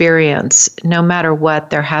experience, no matter what,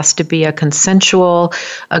 there has to be a consensual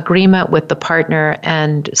agreement with the partner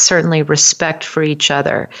and certainly respect for each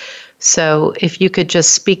other. So if you could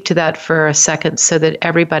just speak to that for a second so that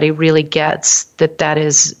everybody really gets that that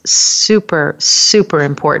is super, super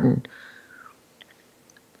important.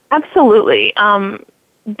 Absolutely.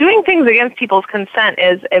 Doing things against people's consent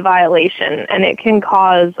is a violation, and it can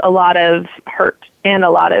cause a lot of hurt and a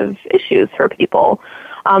lot of issues for people.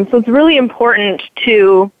 So it's really important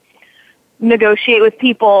to negotiate with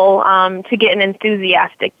people to get an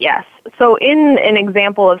enthusiastic yes. So in an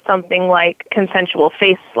example of something like consensual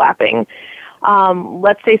face slapping,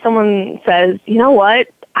 let's say someone says, you know what,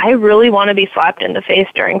 I really want to be slapped in the face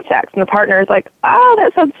during sex. And the partner is like, oh,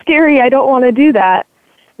 that sounds scary. I don't want to do that.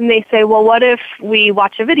 And they say, well, what if we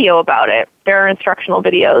watch a video about it? There are instructional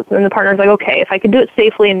videos. And the partner's like, okay, if I can do it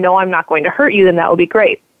safely and know I'm not going to hurt you, then that would be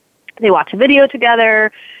great. They watch a video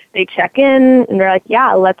together. They check in, and they're like,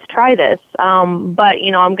 yeah, let's try this. But,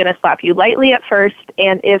 I'm going to slap you lightly at first,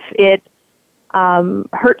 and if it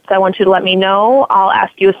hurts, I want you to let me know. I'll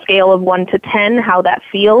ask you a scale of 1 to 10 how that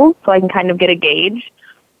feels so I can kind of get a gauge.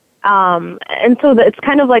 And so it's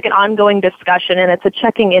kind of like an ongoing discussion, and it's a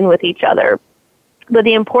checking in with each other. But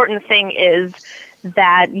the important thing is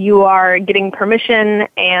that you are getting permission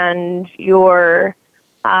and you're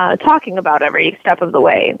talking about every step of the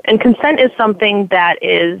way. And consent is something that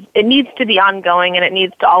it needs to be ongoing, and it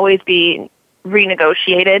needs to always be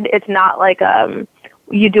renegotiated. It's not like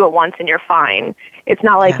you do it once and you're fine. It's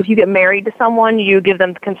not like if you get married to someone, you give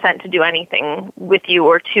them consent to do anything with you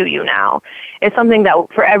or to you now. It's something that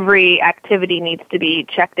for every activity needs to be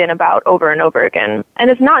checked in about over and over again.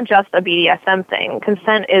 And it's not just a BDSM thing.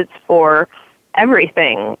 Consent is for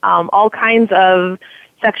everything, all kinds of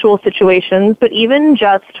sexual situations, but even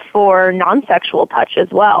just for non-sexual touch as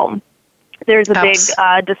well. There's a big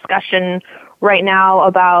discussion right now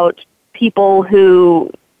about people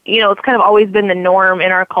who, it's kind of always been the norm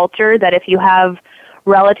in our culture that if you have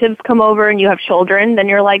relatives come over and you have children, then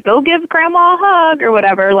you're like, go give grandma a hug or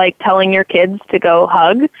whatever, like telling your kids to go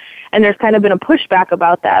hug. And there's kind of been a pushback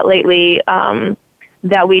about that lately,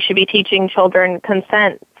 that we should be teaching children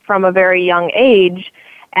consent from a very young age,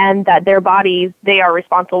 and that their bodies, they are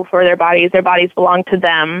responsible for their bodies belong to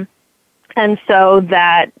them. And so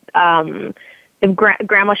that if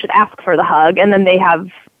grandma should ask for the hug, and then they have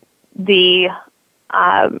the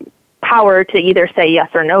power to either say yes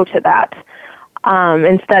or no to that,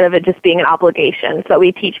 instead of it just being an obligation. So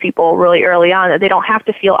we teach people really early on that they don't have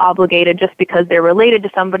to feel obligated just because they're related to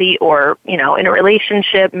somebody or, in a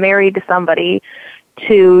relationship, married to somebody,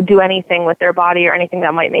 to do anything with their body or anything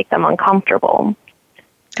that might make them uncomfortable.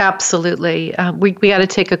 Absolutely. We got to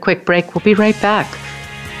take a quick break. We'll be right back.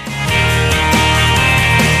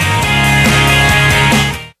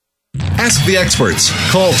 Ask the experts.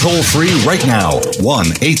 Call toll-free right now,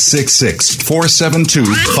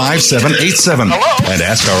 1-866-472-5787. And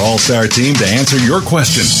ask our All-Star team to answer your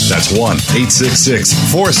question. That's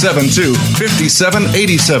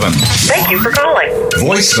 1-866-472-5787. Thank you for calling.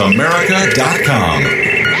 VoiceAmerica.com.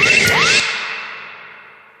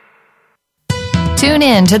 Tune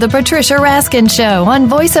in to The Patricia Raskin Show on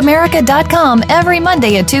VoiceAmerica.com every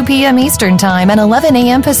Monday at 2 p.m. Eastern Time and 11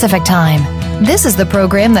 a.m. Pacific Time. This is the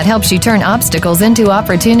program that helps you turn obstacles into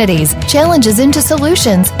opportunities, challenges into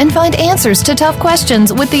solutions, and find answers to tough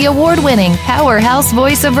questions with the award-winning powerhouse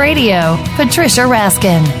voice of radio, Patricia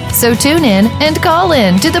Raskin. So tune in and call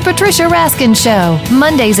in to The Patricia Raskin Show,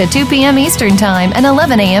 Mondays at 2 p.m. Eastern Time and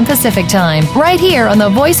 11 a.m. Pacific Time, right here on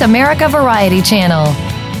the Voice America Variety Channel.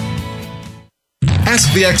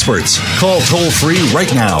 Ask the experts. Call toll-free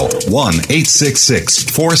right now,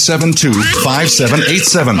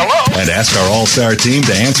 1-866-472-5787. And ask our All-Star team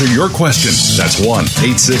to answer your question. That's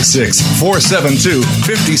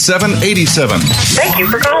 1-866-472-5787. Thank you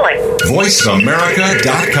for calling.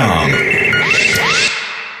 VoiceAmerica.com.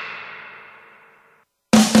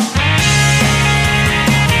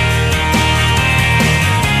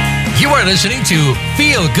 You are listening to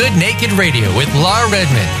Feel Good Naked Radio with Laura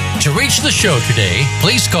Redmond. To reach the show today,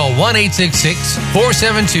 please call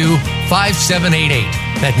 1-866-472-5788.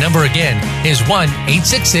 That number again is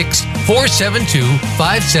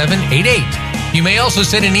 1-866-472-5788. You may also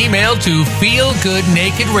send an email to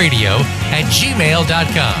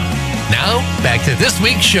feelgoodnakedradio@gmail.com. Now, back to this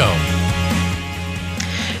week's show.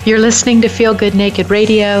 You're listening to Feel Good Naked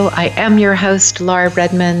Radio. I am your host, Laura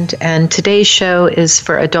Redmond, and today's show is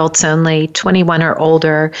for adults only, 21 or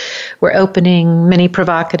older. We're opening many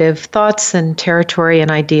provocative thoughts and territory and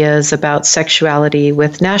ideas about sexuality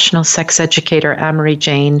with national sex educator Amory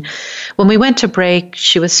Jane. When we went to break,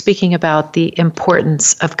 she was speaking about the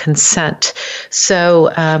importance of consent.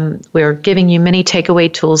 So we're giving you many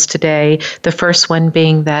takeaway tools today. The first one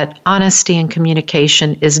being that honesty and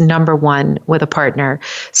communication is number one with a partner.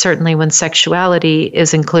 Certainly when sexuality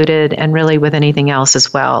is included and really with anything else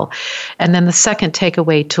as well. And then the second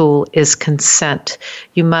takeaway tool is consent.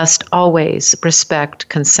 You must always respect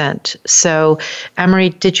consent. So,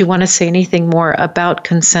 Amory, did you want to say anything more about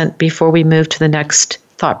consent before we move to the next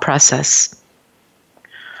thought process?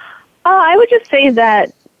 I would just say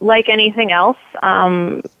that, like anything else,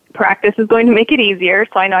 practice is going to make it easier.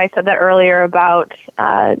 So I know I said that earlier about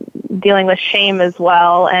dealing with shame as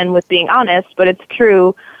well and with being honest, but it's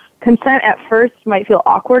true. Consent at first might feel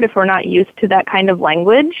awkward if we're not used to that kind of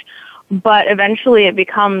language, but eventually it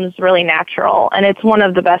becomes really natural, and it's one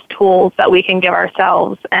of the best tools that we can give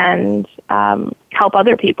ourselves and help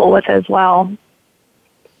other people with as well.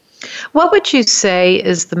 What would you say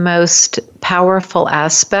is the most powerful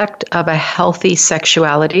aspect of a healthy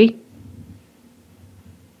sexuality?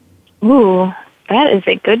 Ooh, that is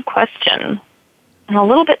a good question and a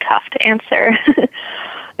little bit tough to answer.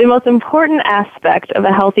 The most important aspect of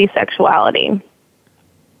a healthy sexuality.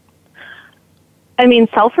 I mean,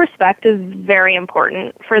 self-respect is very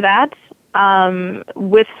important for that.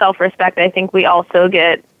 With self-respect, I think we also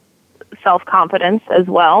get self-confidence as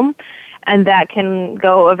well, and that can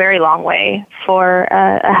go a very long way for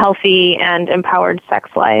a healthy and empowered sex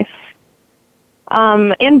life.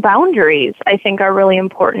 And boundaries, I think, are really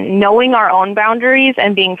important. Knowing our own boundaries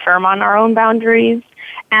and being firm on our own boundaries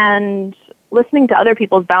and listening to other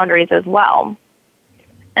people's boundaries as well.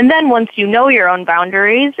 And then once you know your own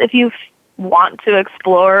boundaries, if you want to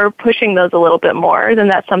explore pushing those a little bit more, then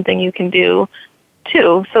that's something you can do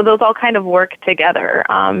too. So those all kind of work together.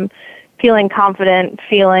 Feeling confident,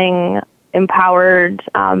 feeling empowered,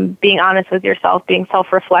 being honest with yourself, being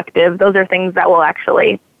self-reflective, those are things that will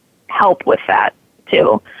actually help with that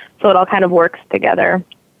too. So it all kind of works together.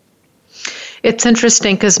 It's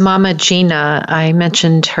interesting because Mama Gina, I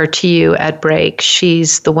mentioned her to you at break.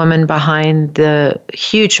 She's the woman behind the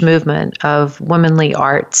huge movement of womanly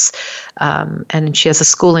arts, and she has a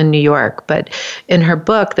school in New York. But in her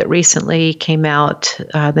book that recently came out,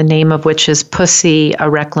 the name of which is Pussy, a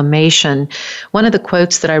Reclamation, one of the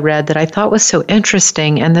quotes that I read that I thought was so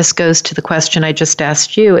interesting, and this goes to the question I just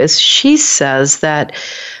asked you, is she says that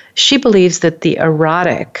she believes that the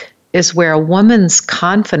erotic is where a woman's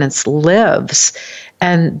confidence lives,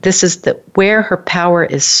 and this is where her power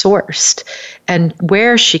is sourced and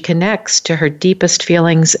where she connects to her deepest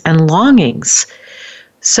feelings and longings.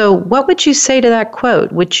 So what would you say to that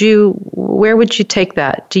quote? Where would you take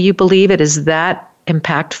that? Do you believe it is that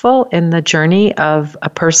impactful in the journey of a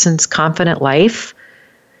person's confident life?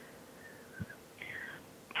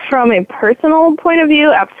 From a personal point of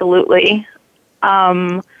view, absolutely.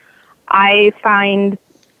 I find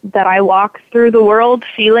that I walk through the world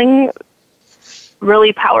feeling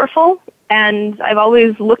really powerful, and I've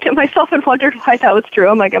always looked at myself and wondered why that was true.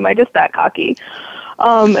 I'm like, am I just that cocky?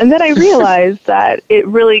 And then I realized that it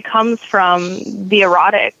really comes from the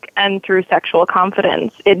erotic and through sexual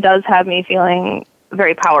confidence. It does have me feeling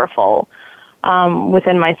very powerful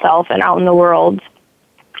within myself and out in the world.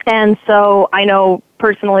 And so I know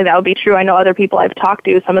personally that would be true. I know other people I've talked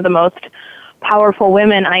to, some of the most powerful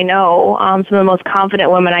women I know, some of the most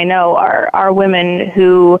confident women I know are women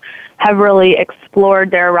who have really explored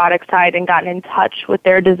their erotic side and gotten in touch with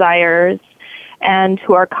their desires, and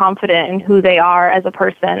who are confident in who they are as a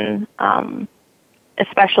person,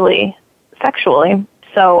 especially sexually.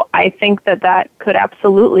 So I think that could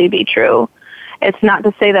absolutely be true. It's not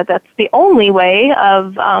to say that that's the only way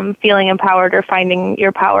of feeling empowered or finding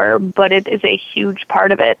your power, but it is a huge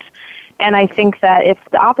part of it. And I think that if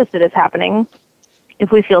the opposite is happening,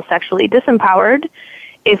 if we feel sexually disempowered,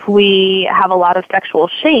 if we have a lot of sexual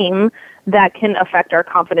shame, that can affect our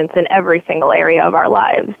confidence in every single area of our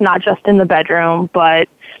lives, not just in the bedroom, but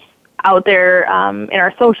out there in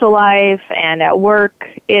our social life and at work.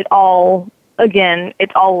 It's all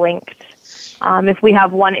linked. If we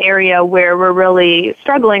have one area where we're really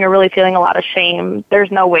struggling or really feeling a lot of shame,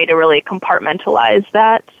 there's no way to really compartmentalize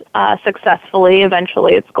that successfully.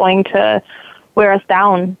 Eventually, it's going to wear us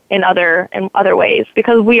down in other ways,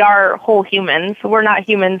 because we are whole humans. We're not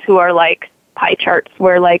humans who are like pie charts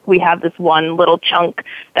where like we have this one little chunk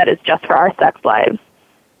that is just for our sex lives.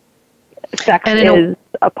 Sex is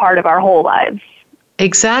a part of our whole lives.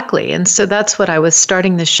 Exactly. And so that's what I was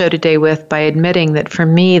starting the show today with, by admitting that for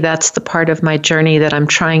me, that's the part of my journey that I'm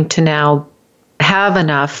trying to now have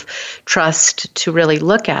enough trust to really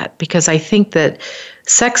look at, because I think that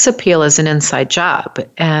sex appeal is an inside job,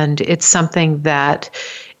 and it's something that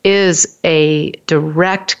is a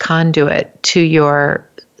direct conduit to your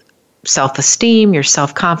self-esteem, your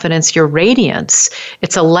self-confidence, your radiance.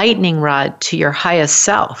 It's a lightning rod to your highest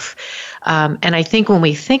self. And I think when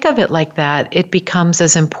we think of it like that, it becomes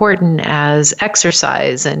as important as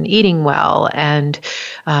exercise and eating well and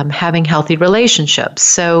having healthy relationships.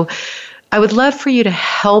 So I would love for you to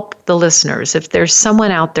help the listeners. If there's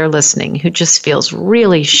someone out there listening who just feels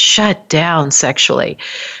really shut down sexually,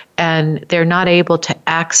 and they're not able to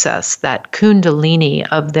access that kundalini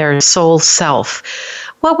of their soul self,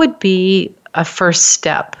 what would be a first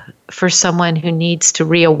step for someone who needs to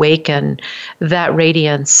reawaken that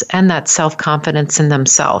radiance and that self-confidence in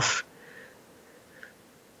themselves?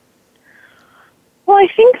 Well, I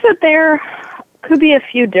think that there could be a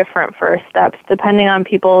few different first steps depending on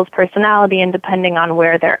people's personality and depending on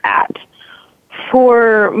where they're at.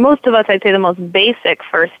 For most of us, I'd say the most basic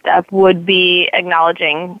first step would be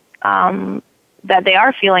acknowledging that they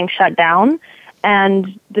are feeling shut down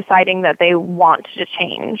and deciding that they want to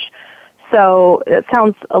change. So it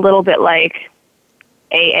sounds a little bit like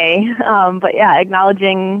AA, but yeah,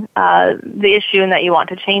 acknowledging the issue and that you want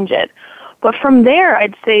to change it. But from there,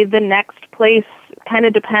 I'd say the next place kind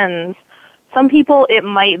of depends. Some people, it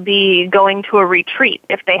might be going to a retreat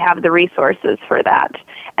if they have the resources for that,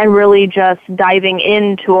 and really just diving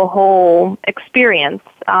into a whole experience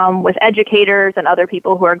with educators and other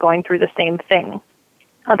people who are going through the same thing.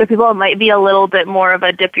 Other people, it might be a little bit more of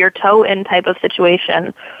a dip your toe in type of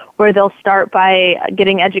situation, where they'll start by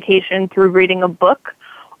getting education through reading a book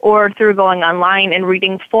or through going online and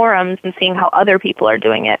reading forums and seeing how other people are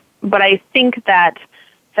doing it. But I think that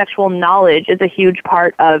sexual knowledge is a huge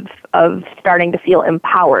part of starting to feel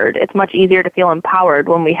empowered. It's much easier to feel empowered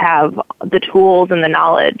when we have the tools and the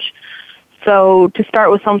knowledge. So to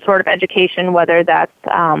start with some sort of education, whether that's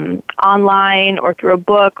online or through a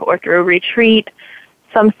book or through a retreat.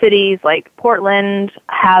 Some cities like Portland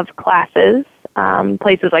have classes.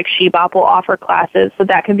 Places like Shebop will offer classes, so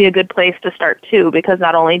that can be a good place to start too, because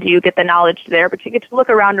not only do you get the knowledge there, but you get to look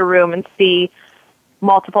around a room and see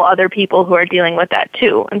multiple other people who are dealing with that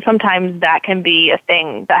too. And sometimes that can be a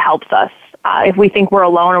thing that helps us. If we think we're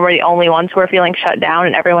alone or we're the only ones who are feeling shut down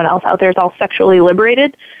and everyone else out there is all sexually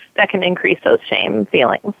liberated, that can increase those shame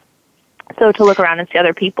feelings. So to look around and see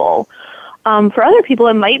other people. For other people,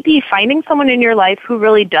 it might be finding someone in your life who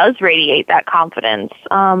really does radiate that confidence.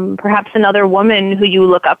 Perhaps another woman who you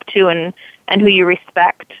look up to and who you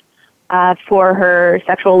respect for her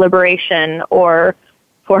sexual liberation or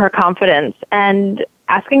for her confidence, and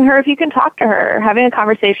asking her if you can talk to her, having a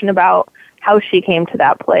conversation about how she came to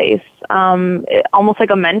that place. Almost like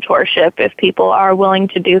a mentorship if people are willing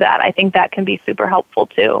to do that. I think that can be super helpful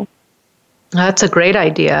too. That's a great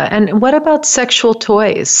idea. And what about sexual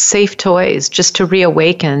toys, safe toys, just to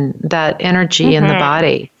reawaken that energy in the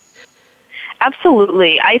body?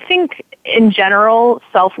 Absolutely. I think in general,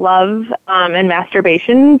 self-love and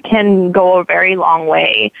masturbation can go a very long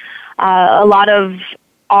way. A lot of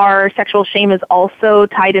our sexual shame is also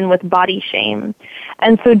tied in with body shame.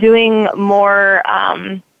 And so doing more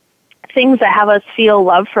things that have us feel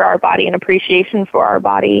love for our body and appreciation for our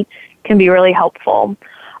body can be really helpful.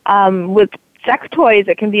 With sex toys,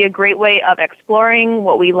 it can be a great way of exploring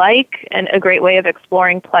what we like and a great way of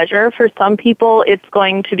exploring pleasure. For some people, it's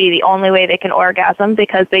going to be the only way they can orgasm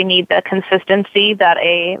because they need the consistency that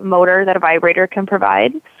a motor, that a vibrator can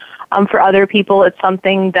provide. For other people, it's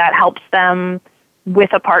something that helps them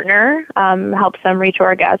with a partner, helps them reach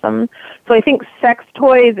orgasm. So I think sex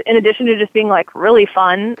toys, in addition to just being like really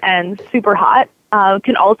fun and super hot,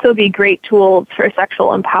 can also be great tools for sexual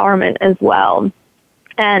empowerment as well.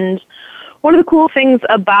 And one of the cool things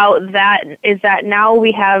about that is that now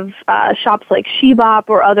we have shops like Shebop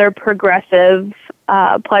or other progressive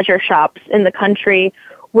pleasure shops in the country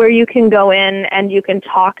where you can go in and you can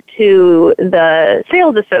talk to the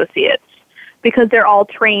sales associates because they're all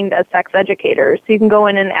trained as sex educators. So you can go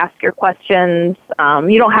in and ask your questions.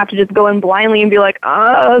 You don't have to just go in blindly and be like,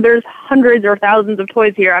 there's hundreds or thousands of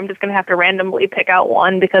toys here. I'm just going to have to randomly pick out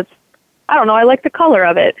one because, I don't know, I like the color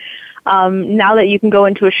of it. Now that you can go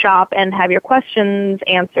into a shop and have your questions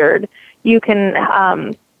answered, you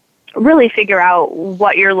can really figure out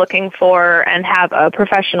what you're looking for and have a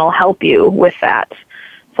professional help you with that.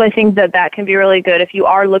 So I think that that can be really good. If you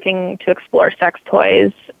are looking to explore sex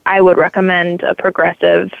toys, I would recommend a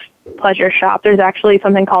progressive pleasure shop. There's actually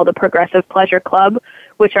something called a Progressive Pleasure Club,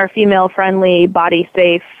 which are female-friendly,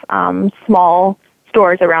 body-safe, small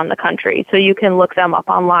stores around the country. So you can look them up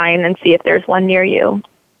online and see if there's one near you.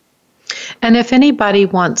 And if anybody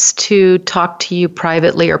wants to talk to you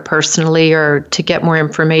privately or personally or to get more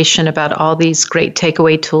information about all these great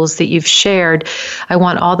takeaway tools that you've shared, I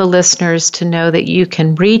want all the listeners to know that you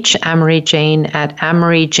can reach Amory Jane at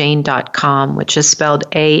amoryjane.com, which is spelled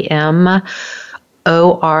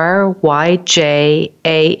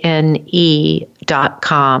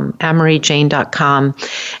AMORYJANE.com, amoryjane.com.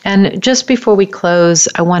 And just before we close,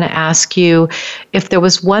 I want to ask you if there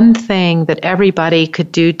was one thing that everybody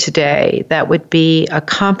could do today that would be a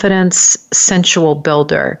confidence sensual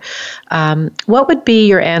builder, what would be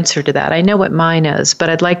your answer to that? I know what mine is,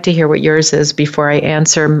 but I'd like to hear what yours is before I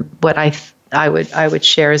answer what I would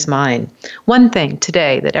share as mine. One thing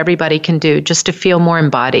today that everybody can do just to feel more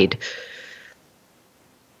embodied.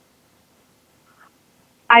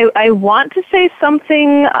 I want to say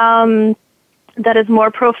something that is more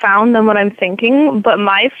profound than what I'm thinking, but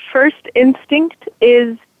my first instinct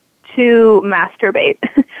is to masturbate.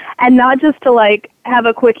 And not just to like have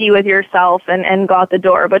a quickie with yourself and go out the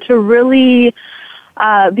door, but to really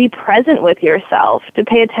be present with yourself, to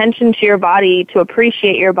pay attention to your body, to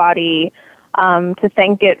appreciate your body, to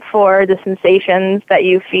thank it for the sensations that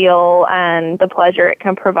you feel and the pleasure it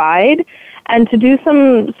can provide. And to do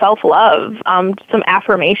some self-love, some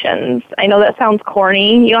affirmations. I know that sounds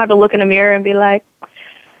corny. You don't have to look in a mirror and be like,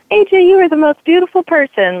 AJ, you are the most beautiful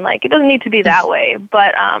person. Like, it doesn't need to be that way.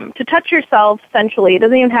 But to touch yourself sensually, it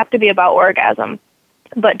doesn't even have to be about orgasm.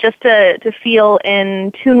 But just to feel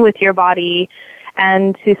in tune with your body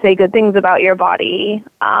and to say good things about your body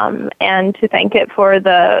and to thank it for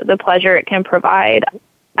the pleasure it can provide.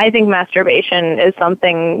 I think masturbation is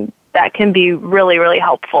something that can be really, really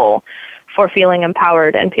helpful for feeling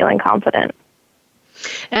empowered and feeling confident.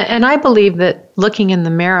 And I believe that looking in the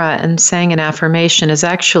mirror and saying an affirmation is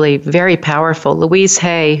actually very powerful. Louise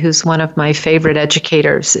Hay, who's one of my favorite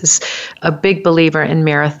educators, is a big believer in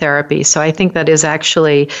mirror therapy. So I think that is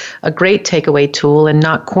actually a great takeaway tool and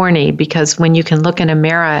not corny, because when you can look in a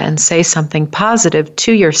mirror and say something positive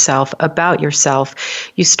to yourself about yourself,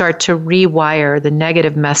 you start to rewire the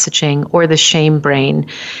negative messaging or the shame brain.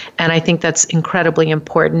 And I think that's incredibly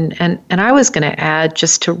important. And I was going to add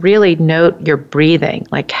just to really note your breathing,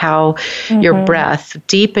 like how your breath,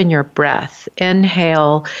 deepen your breath,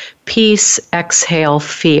 inhale peace, exhale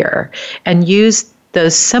fear, and use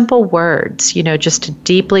those simple words, just to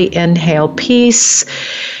deeply inhale peace,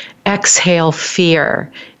 exhale fear,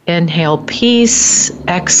 inhale peace,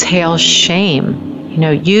 exhale shame,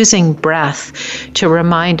 using breath to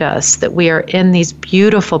remind us that we are in these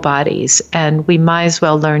beautiful bodies and we might as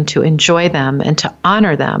well learn to enjoy them and to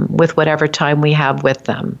honor them with whatever time we have with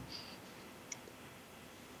them.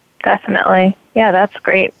 Definitely. Yeah, that's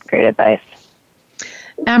great. Great advice.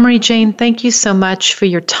 Amory Jane, thank you so much for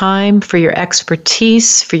your time, for your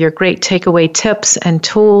expertise, for your great takeaway tips and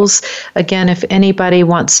tools. Again, if anybody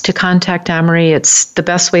wants to contact Amory, it's the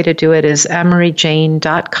best way to do it is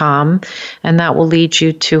amoryjane.com, and that will lead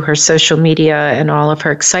you to her social media and all of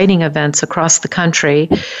her exciting events across the country.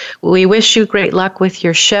 We wish you great luck with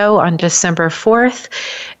your show on December 4th,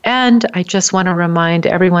 and I just want to remind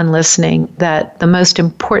everyone listening that the most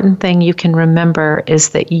important thing you can remember is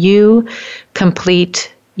that you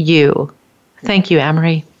complete you. Thank you,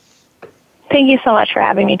 Amory. Thank you so much for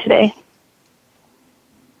having me today.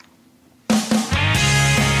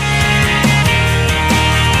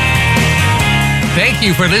 Thank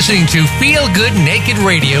you for listening to Feel Good Naked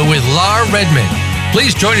Radio with Laura Redmond.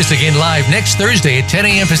 Please join us again live next Thursday at 10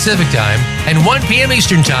 a.m. Pacific Time and 1 p.m.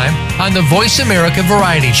 Eastern Time on the Voice America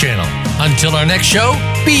Variety Channel. Until our next show,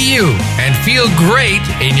 be you and feel great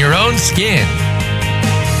in your own skin.